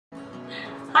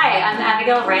Hi, I'm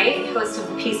Abigail Wright, host of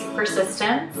The Piece of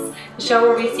Persistence, the show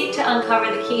where we seek to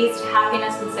uncover the keys to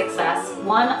happiness and success,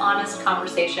 one honest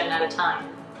conversation at a time.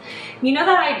 You know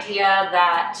that idea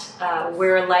that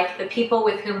we're like the people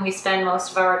with whom we spend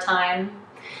most of our time?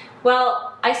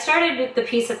 Well, I started with The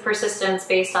Piece of Persistence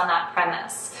based on that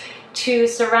premise, to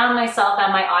surround myself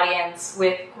and my audience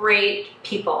with great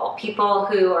people, people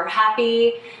who are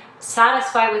happy,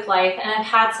 satisfied with life, and have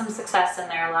had some success in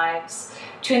their lives,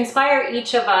 to inspire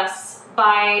each of us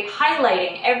by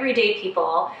highlighting everyday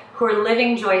people who are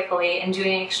living joyfully and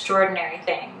doing extraordinary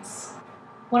things.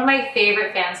 One of my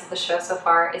favorite fans of the show so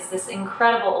far is this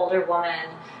incredible older woman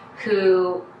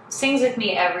who sings with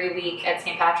me every week at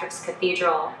St. Patrick's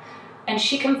Cathedral. And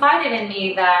she confided in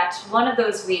me that one of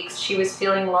those weeks she was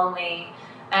feeling lonely,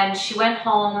 and she went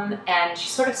home and she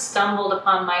sort of stumbled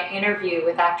upon my interview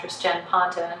with actress Jen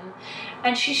Ponton.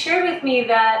 And she shared with me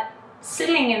that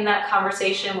sitting in that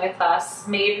conversation with us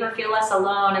made her feel less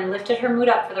alone and lifted her mood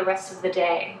up for the rest of the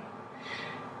day.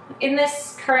 In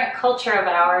this current culture of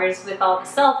ours, with all the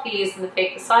selfies and the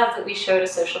fake facades that we show to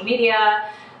social media,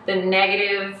 the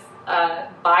negative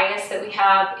bias that we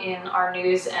have in our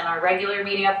news and our regular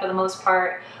media for the most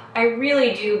part, I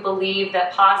really do believe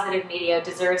that positive media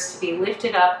deserves to be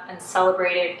lifted up and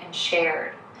celebrated and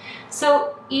shared.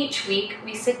 So each week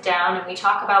we sit down and we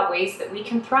talk about ways that we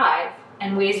can thrive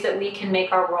and ways that we can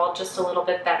make our world just a little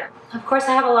bit better. Of course,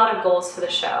 I have a lot of goals for the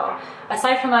show.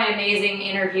 Aside from my amazing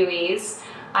interviewees,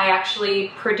 I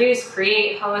actually produce,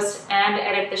 create, host, and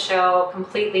edit the show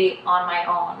completely on my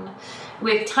own.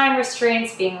 With time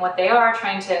restraints being what they are,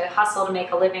 trying to hustle to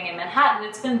make a living in Manhattan,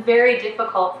 it's been very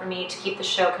difficult for me to keep the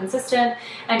show consistent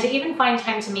and to even find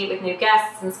time to meet with new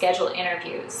guests and schedule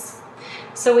interviews.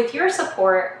 So with your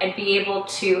support, I'd be able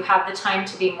to have the time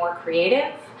to be more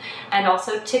creative and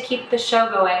also to keep the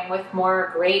show going with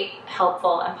more great,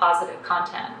 helpful, and positive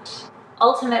content.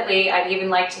 Ultimately, I'd even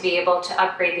like to be able to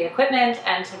upgrade the equipment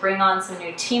and to bring on some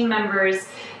new team members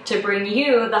to bring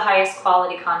you the highest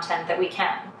quality content that we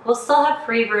can. We'll still have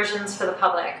free versions for the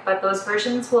public, but those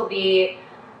versions will be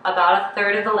about a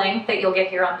third of the length that you'll get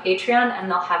here on Patreon, and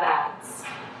they'll have ads.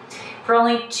 For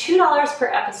only $2 per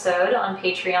episode on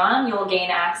Patreon, you'll gain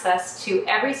access to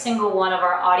every single one of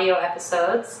our audio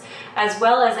episodes, as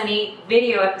well as any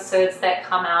video episodes that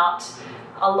come out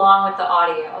along with the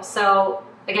audio. So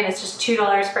again, it's just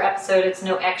 $2 per episode. It's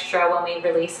no extra when we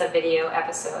release a video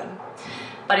episode.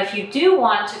 But if you do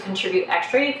want to contribute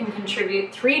extra, you can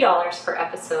contribute $3 per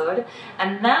episode,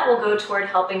 and that will go toward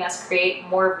helping us create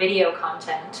more video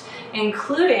content,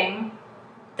 including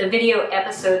the video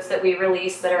episodes that we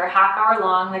release that are a half-hour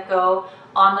long that go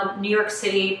on the New York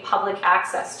City Public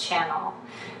Access channel.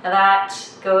 Now that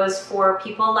goes for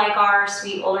people like our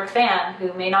sweet older fan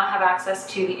who may not have access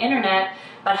to the internet,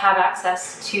 but have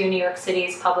access to New York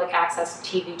City's Public Access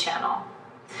TV channel.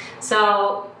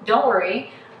 So don't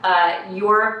worry.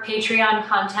 Your Patreon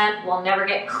content will never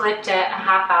get clipped at a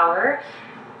half hour.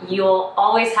 You'll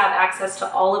always have access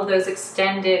to all of those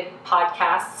extended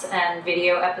podcasts and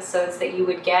video episodes that you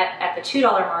would get at the $2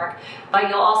 mark, but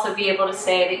you'll also be able to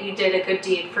say that you did a good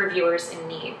deed for viewers in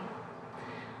need.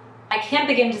 I can't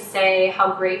begin to say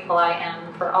how grateful I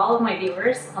am for all of my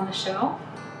viewers on the show.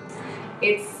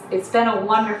 It's been a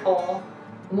wonderful,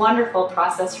 wonderful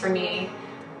process for me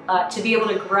to be able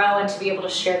to grow and to be able to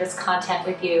share this content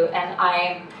with you. And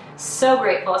I'm so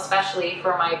grateful, especially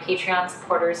for my Patreon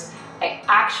supporters. I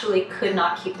actually could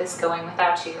not keep this going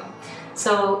without you.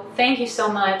 So thank you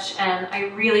so much, and I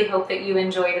really hope that you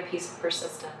enjoy The Piece of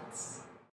Persistence.